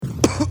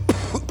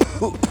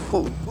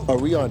Are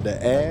we on the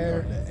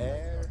air?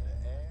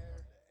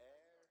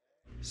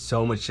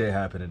 So much shit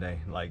happened today.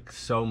 Like,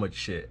 so much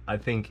shit. I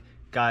think,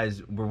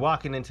 guys, we're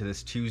walking into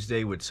this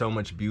Tuesday with so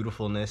much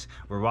beautifulness.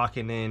 We're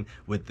walking in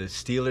with the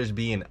Steelers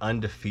being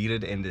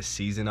undefeated in this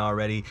season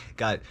already.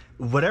 God,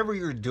 whatever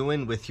you're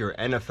doing with your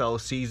NFL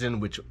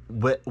season,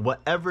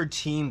 whatever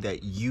team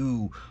that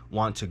you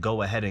want to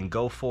go ahead and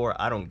go for,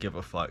 I don't give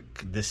a fuck.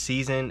 The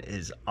season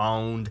is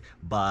owned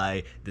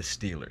by the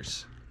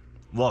Steelers.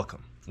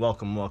 Welcome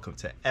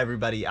to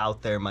everybody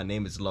out there. My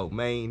name is Lo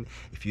Main.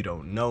 If you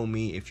don't know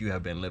me, if you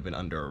have been living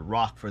under a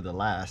rock for the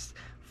last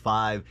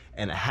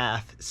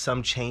 5.5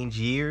 some change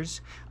years,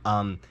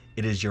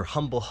 it is your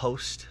humble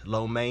host,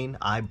 Lo Main.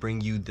 I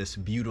bring you this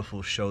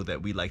beautiful show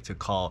that we like to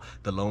call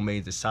the Lo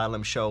Main's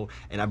Asylum Show,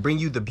 and I bring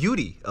you the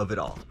beauty of it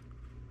all.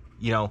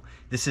 You know,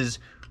 this is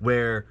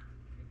where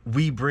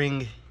we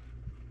bring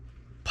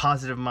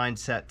positive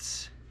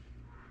mindsets,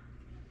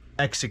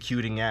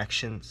 executing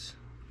actions,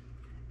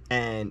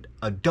 and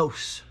a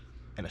dose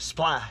and a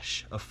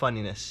splash of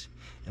funniness,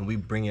 and we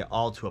bring it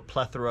all to a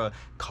plethora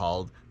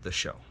called the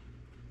show.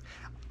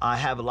 I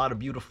have a lot of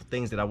beautiful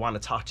things that I want to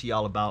talk to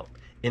y'all about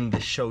in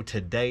this show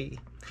today.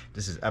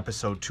 This is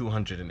episode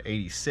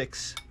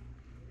 286.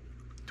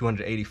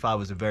 285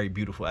 was a very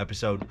beautiful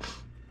episode.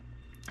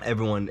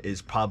 Everyone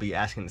is probably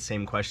asking the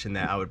same question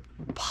that I would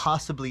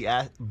possibly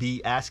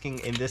be asking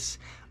in this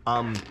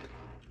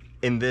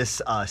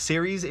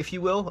series, if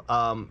you will.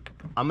 I'm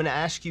gonna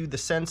ask you the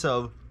sense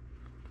of,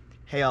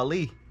 hey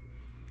Ali,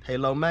 hey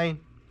Lo Main,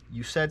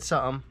 you said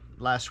something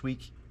last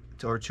week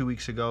or 2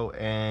 weeks ago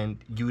and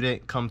you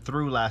didn't come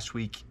through last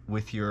week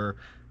with your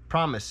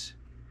promise.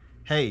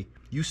 Hey,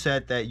 you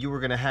said that you were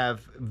gonna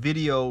have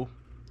video,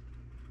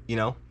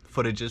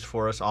 footages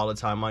for us all the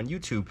time on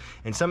YouTube.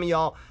 And some of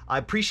y'all, I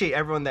appreciate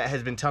everyone that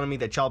has been telling me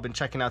that y'all been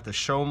checking out the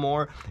show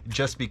more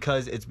just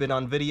because it's been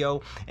on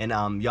video. And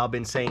y'all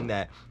been saying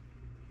that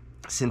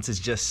since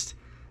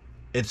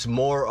it's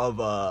more of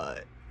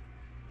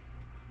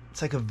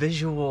it's like a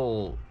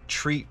visual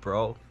treat,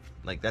 bro.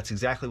 Like, that's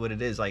exactly what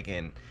it is. Like,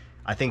 and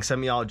I think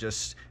some of y'all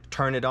just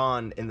turn it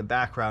on in the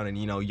background and,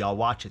 y'all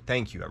watch it.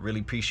 Thank you. I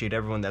really appreciate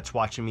everyone that's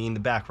watching me in the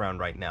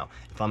background right now.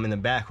 If I'm in the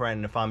background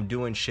and if I'm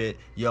doing shit,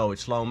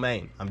 it's Lo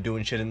Main. I'm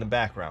doing shit in the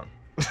background.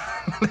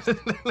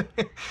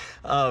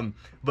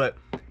 But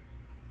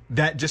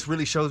that just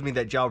really shows me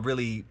that y'all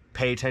really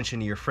pay attention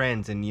to your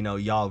friends and,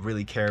 y'all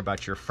really care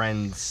about your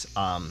friends'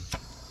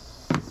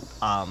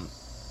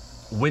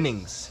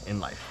 winnings in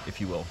life, if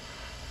you will.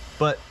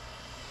 But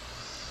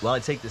while I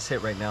take this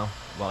hit right now,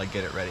 while I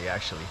get it ready,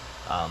 actually,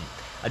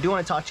 I do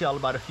want to talk to y'all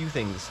about a few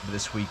things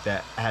this week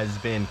that has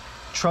been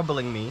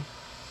troubling me,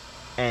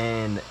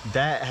 and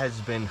that has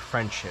been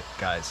friendship,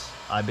 guys.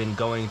 I've been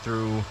going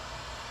through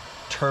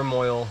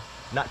I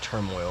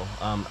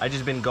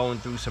just been going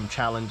through some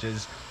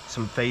challenges,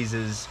 some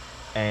phases,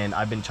 and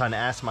I've been trying to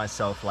ask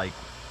myself, like,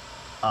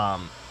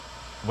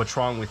 what's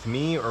wrong with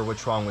me or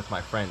what's wrong with my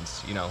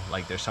friends?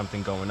 Like, there's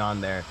something going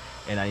on there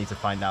and I need to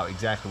find out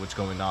exactly what's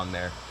going on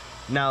there.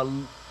 Now,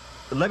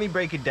 let me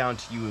break it down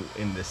to you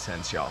in this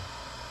sense, y'all.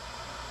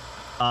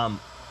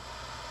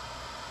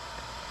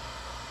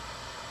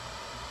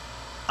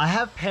 I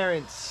have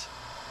parents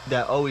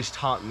that always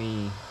taught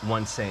me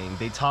one saying.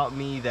 They taught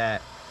me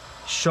that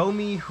show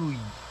me who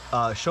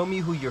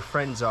your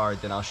friends are,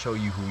 then I'll show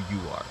you who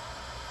you are.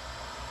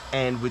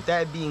 And with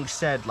that being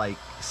said, like,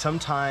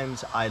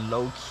 sometimes I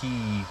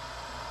low-key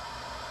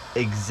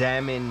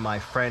examine my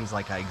friends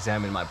like I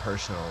examine my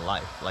personal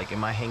life. Like,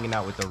 am I hanging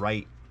out with the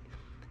right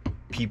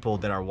people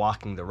that are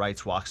walking the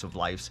right walks of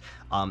life?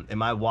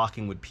 Am I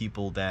walking with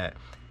people that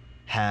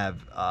have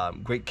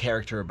great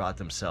character about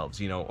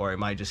themselves, or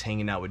am I just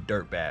hanging out with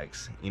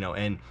dirtbags?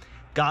 And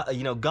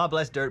God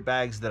bless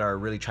dirtbags that are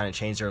really trying to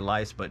change their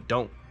lives, but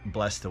don't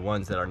bless the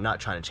ones that are not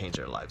trying to change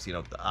their lives.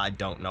 I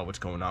don't know what's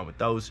going on with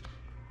those.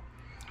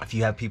 If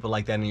you have people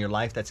like that in your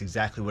life, that's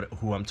exactly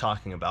who I'm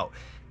talking about.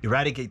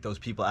 Eradicate those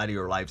people out of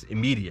your lives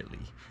immediately.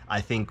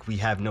 I think we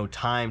have no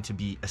time to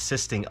be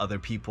assisting other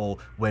people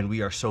when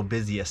we are so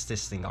busy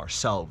assisting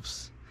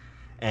ourselves.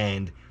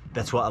 And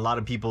that's what a lot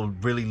of people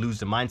really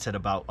lose the mindset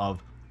about,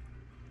 of,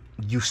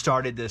 you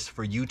started this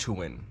for you to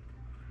win.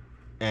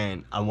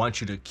 And I want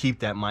you to keep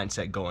that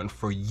mindset going,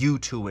 for you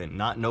to win,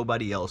 not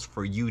nobody else,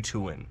 for you to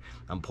win.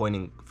 I'm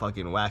pointing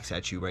fucking wax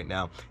at you right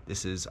now.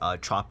 This is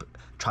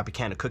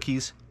Tropicana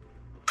cookies.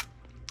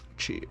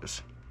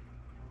 Cheers.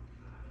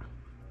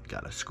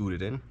 Gotta scoot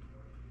it in.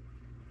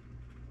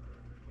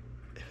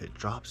 If it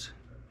drops.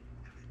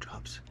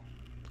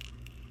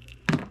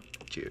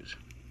 Cheers.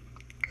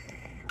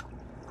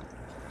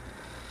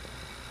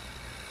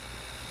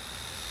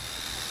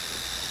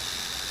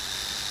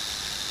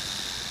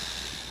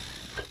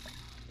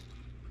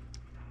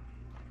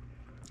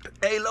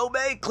 Hey, Lo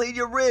Main, clean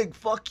your rig.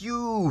 Fuck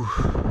you.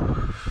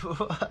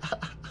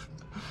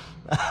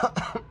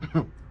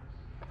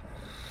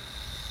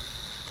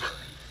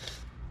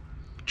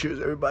 Cheers,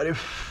 everybody.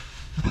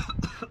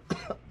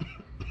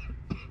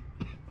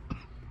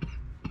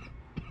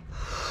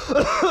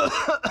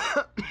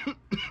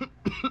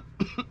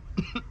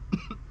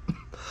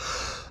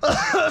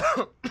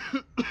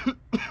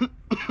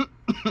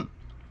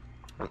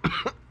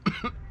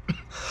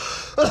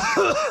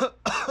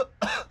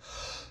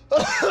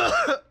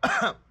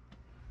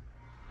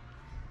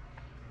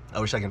 I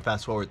wish I can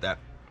fast forward that,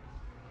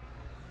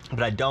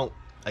 but I don't.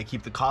 I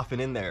keep the coughing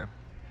in there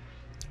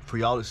for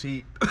y'all to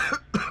see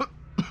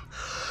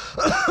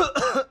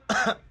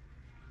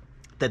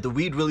that the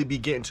weed really be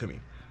getting to me.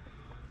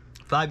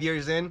 5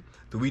 years in,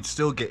 the weed's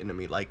still getting to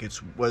me like it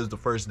was the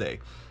first day.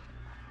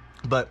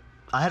 But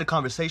I had a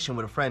conversation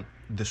with a friend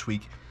this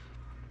week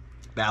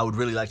that I would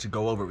really like to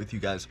go over with you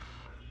guys.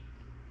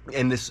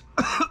 And this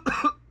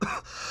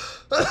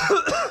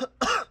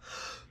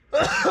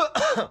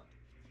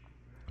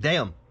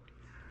damn.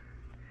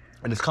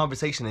 And this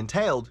conversation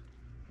entailed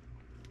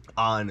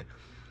on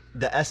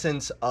the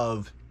essence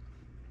of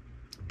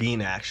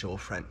being an actual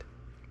friend.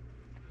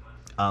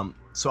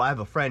 So I have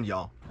a friend,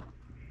 y'all,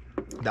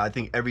 that I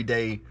think every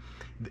day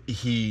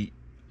he,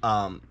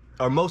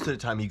 or most of the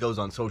time he goes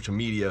on social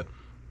media,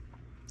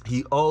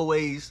 he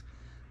always,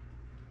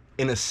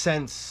 in a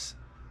sense,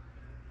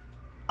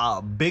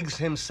 bigs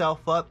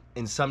himself up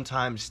and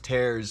sometimes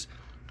tears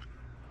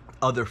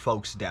other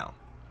folks down.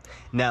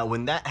 Now,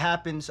 when that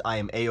happens, I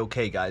am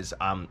A-okay, guys.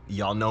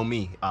 Y'all know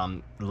me.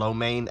 Lo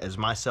Mein, as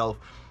myself,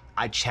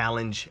 I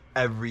challenge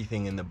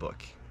everything in the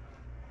book.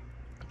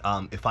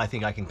 If I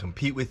think I can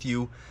compete with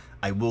you,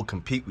 I will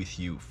compete with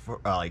you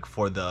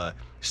for the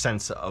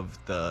sense of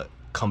the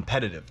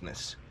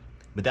competitiveness.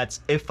 But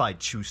that's if I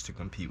choose to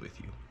compete with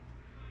you.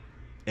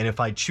 And if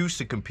I choose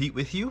to compete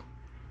with you,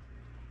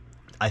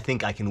 I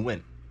think I can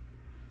win.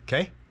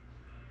 Okay?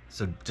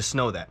 So just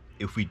know that.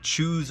 If I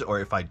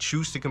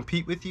choose to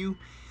compete with you,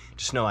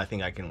 just know I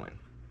think I can win.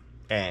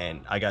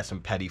 And I got some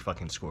petty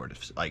fucking score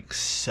to like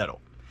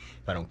settle.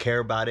 If I don't care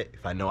about it,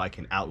 if I know I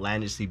can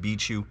outlandishly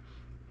beat you,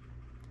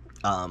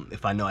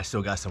 if I know I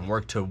still got some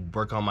work to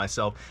work on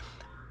myself,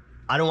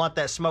 I don't want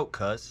that smoke,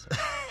 cuz.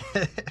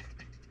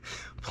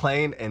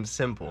 Plain and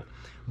simple.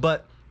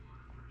 But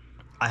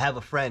I have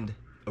a friend,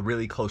 a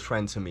really close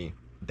friend to me,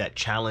 that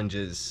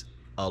challenges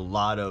a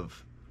lot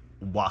of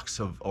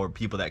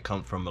people that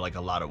come from like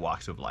a lot of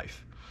walks of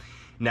life.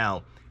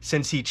 Now,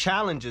 since he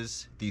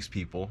challenges these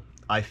people,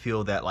 I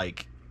feel that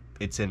like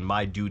it's in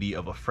my duty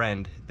of a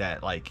friend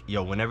that like,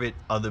 yo, whenever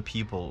other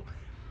people,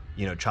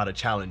 try to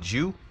challenge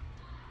you,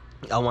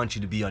 I want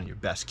you to be on your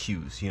best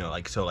cues,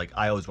 so like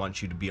I always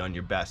want you to be on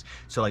your best.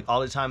 So like all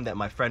the time that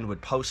my friend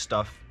would post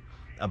stuff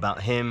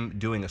about him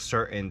doing a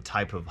certain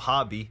type of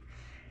hobby,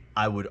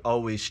 I would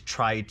always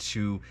try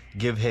to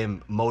give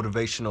him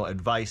motivational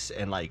advice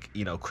and like,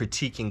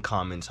 critiquing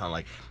comments on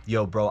like,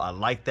 yo, bro, I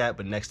like that,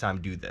 but next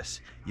time do this.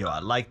 Yo,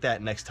 I like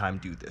that, next time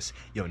do this.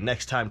 Yo,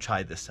 next time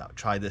try this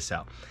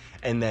out.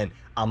 And then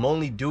I'm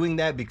only doing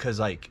that because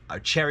like I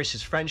cherish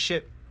his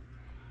friendship,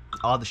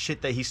 all the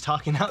shit that he's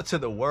talking out to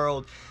the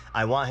world.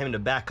 I want him to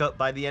back up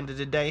by the end of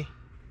the day.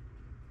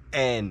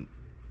 And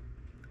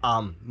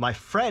my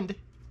friend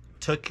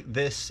took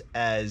this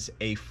as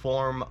a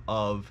form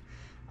of,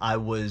 I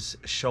was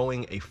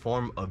showing a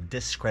form of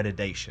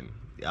discreditation.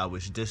 I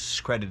was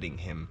discrediting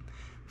him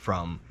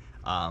from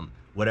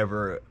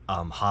whatever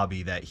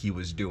hobby that he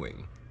was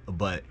doing.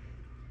 But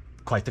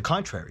quite the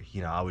contrary,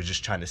 I was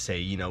just trying to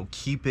say,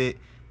 keep it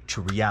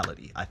to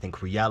reality. I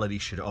think reality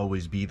should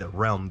always be the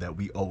realm that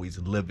we always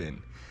live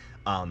in.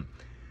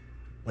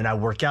 When I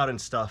work out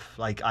and stuff,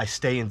 like I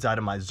stay inside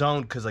of my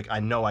zone because like I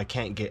know I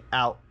can't get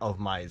out of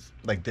my,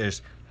 like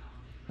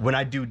when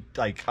I do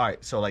like, all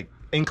right, so like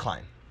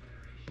incline.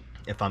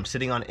 If I'm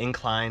sitting on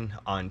incline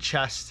on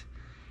chest,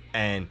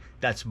 and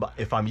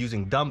if I'm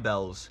using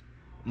dumbbells,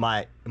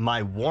 my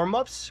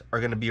warm-ups are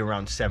gonna be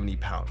around 70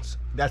 pounds.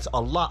 That's a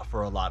lot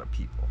for a lot of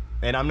people.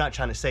 And I'm not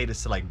trying to say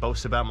this to like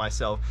boast about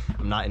myself.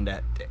 I'm not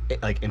into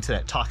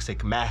that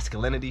toxic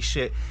masculinity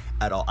shit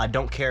at all. I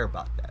don't care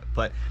about that.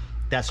 But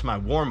that's my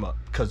warm-up.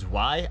 Because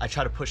why? I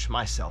try to push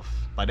myself.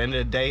 By the end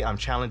of the day, I'm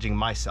challenging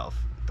myself.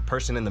 The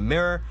person in the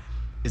mirror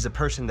is a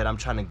person that I'm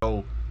trying to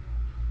go,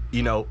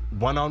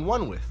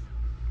 one-on-one with.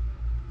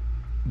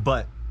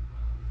 But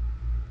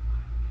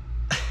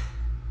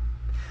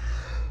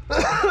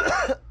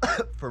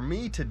for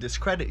me to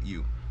discredit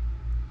you,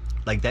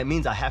 like that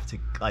means I have to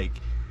like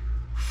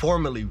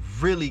formally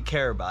really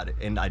care about it,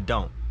 and I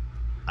don't.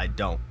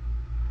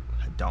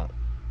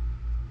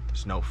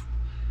 There's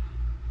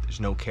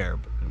no care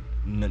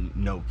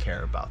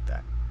about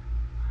that.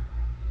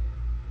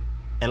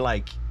 And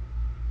like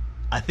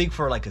I think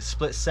for like a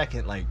split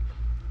second, like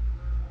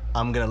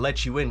I'm gonna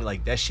let you in,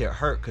 like that shit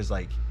hurt, because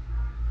like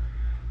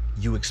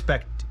you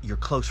expect your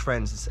close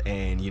friends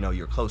and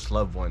your close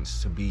loved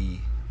ones to be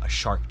a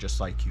shark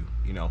just like you.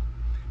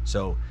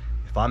 So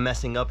if I'm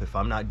messing up, if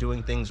I'm not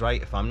doing things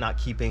right, if I'm not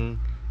keeping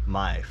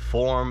my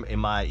form in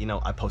my,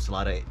 I post a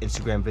lot of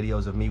Instagram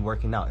videos of me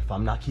working out. If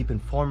I'm not keeping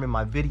form in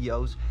my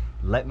videos,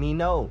 let me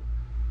know.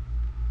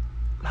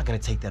 I'm not gonna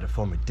take that as a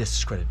form of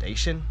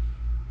discreditation.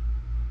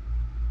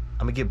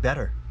 I'm gonna get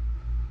better.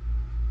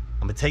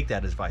 I'm gonna take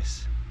that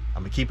advice.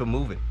 I'm gonna keep it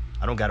moving.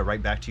 I don't gotta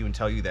write back to you and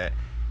tell you that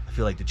I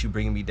feel like that you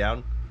bringing me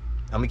down.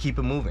 I'm gonna keep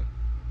it moving.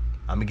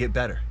 I'm gonna get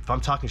better. If I'm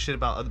talking shit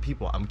about other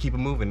people, I'm gonna keep it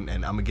moving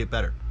and I'm gonna get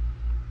better.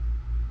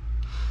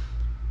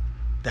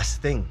 That's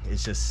the thing.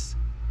 It's just,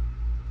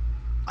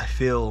 I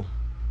feel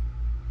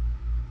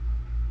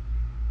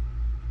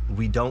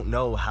we don't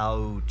know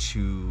how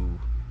to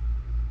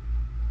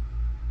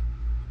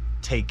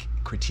take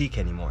critique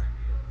anymore.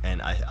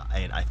 And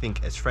I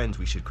think as friends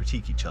we should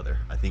critique each other.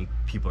 I think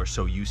people are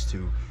so used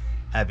to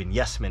having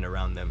yes men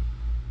around them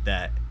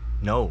that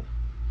no.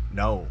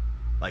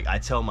 Like, I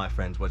tell my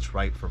friends what's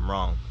right from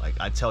wrong. Like,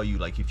 I tell you,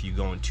 like, if you're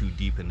going too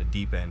deep in the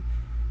deep end,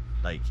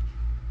 like,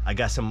 I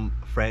got some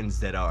friends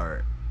that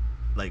are,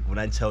 like, when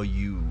I tell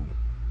you,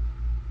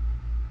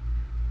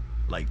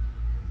 like,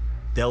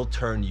 they'll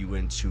turn you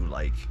into,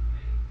 like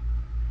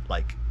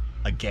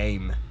a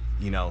game,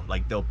 you know,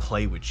 like, they'll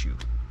play with you,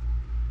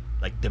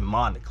 like,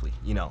 demonically,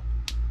 you know,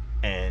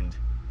 and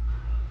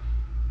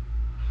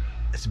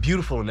it's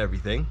beautiful and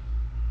everything,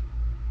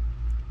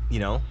 you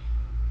know,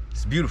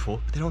 it's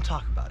beautiful, but they don't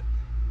talk about it.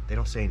 They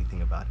don't say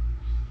anything about it.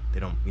 They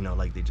don't, you know,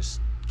 like, they just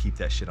keep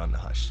that shit on the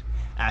hush.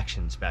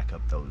 Actions back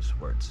up those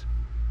words.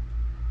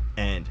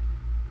 And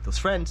those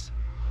friends,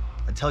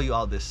 I tell you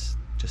all this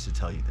just to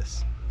tell you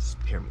this.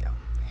 Just hear me out.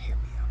 Hear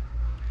me out.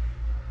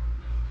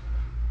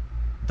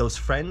 Those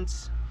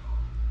friends,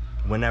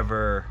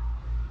 whenever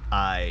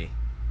I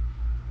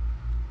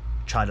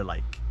try to,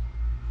 like,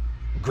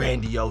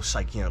 grandiose,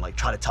 like, you know, like,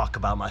 try to talk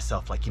about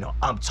myself, like, you know,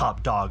 I'm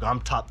top dog, I'm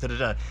top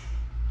da-da-da.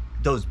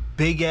 Those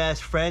big ass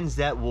friends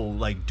that will,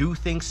 like, do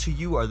things to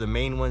you are the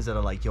main ones that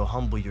are like, yo,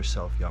 humble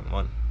yourself, young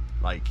one.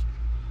 Like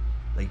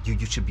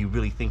you should be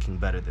really thinking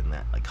better than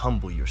that. Like,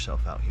 humble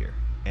yourself out here.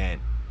 And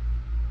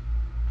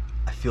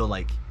I feel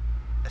like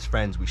as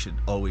friends we should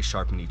always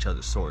sharpen each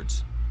other's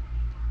swords.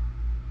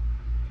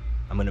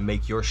 I'm gonna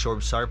make your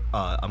sword sharper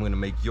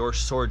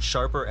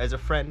as a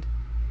friend,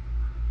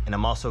 and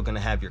I'm also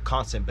gonna have your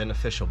constant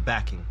beneficial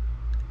backing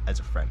as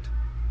a friend.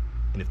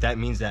 And if that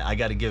means that I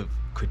gotta give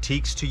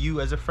critiques to you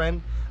as a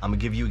friend, I'm gonna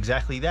give you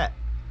exactly that.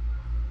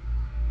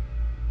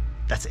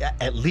 That's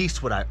at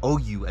least what I owe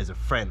you as a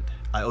friend.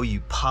 I owe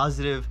you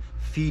positive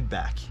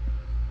feedback.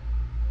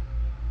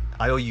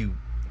 I owe you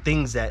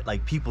things that,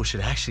 like, people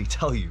should actually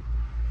tell you.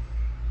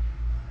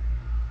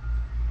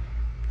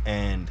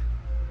 And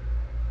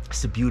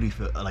it's the beauty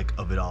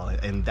of it all.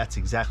 And that's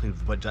exactly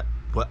what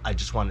I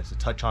just wanted to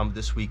touch on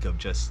this week, of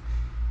just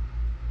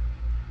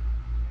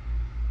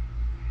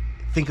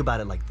think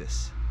about it like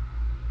this.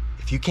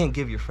 If you can't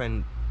give your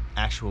friend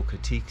actual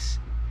critiques,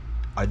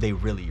 are they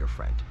really your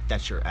friend?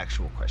 That's your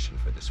actual question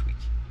for this week.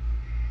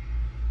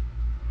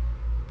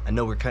 I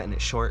know we're cutting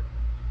it short,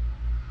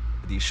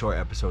 but these short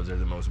episodes are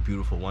the most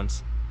beautiful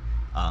ones.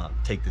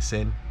 Take this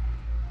in.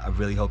 I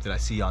really hope that I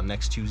see y'all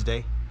next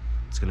Tuesday.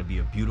 It's gonna be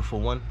a beautiful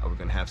one. We're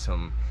gonna have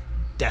some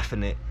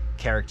definite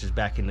characters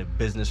back in the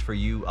business for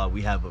you.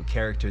 We have a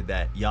character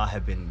that y'all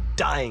have been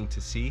dying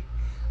to see.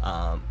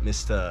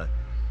 Mr.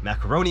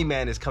 Macaroni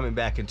Man is coming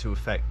back into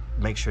effect.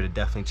 Make sure to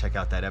definitely check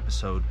out that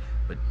episode,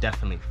 but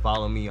definitely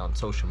follow me on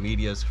social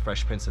medias,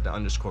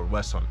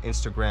 _West on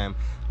Instagram,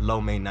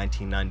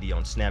 Lomay1990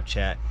 on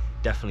Snapchat.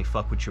 Definitely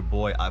fuck with your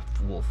boy. I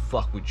will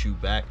fuck with you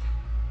back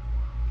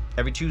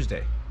every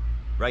Tuesday,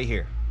 right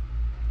here.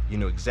 You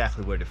know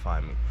exactly where to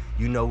find me.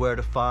 You know where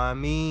to find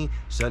me.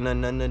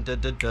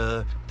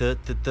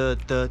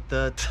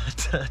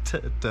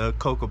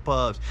 Cocoa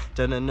Puffs.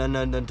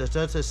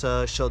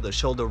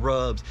 Shoulder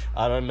rubs.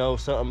 I don't know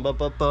something.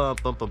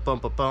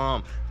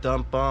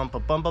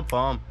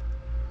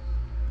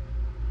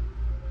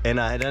 And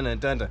I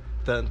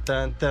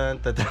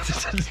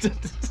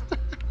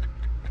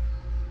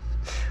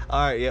All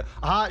right, yeah.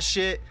 Hot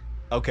shit.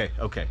 Okay.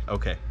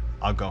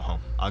 I'll go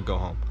home.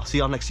 I'll see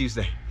y'all next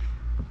Tuesday.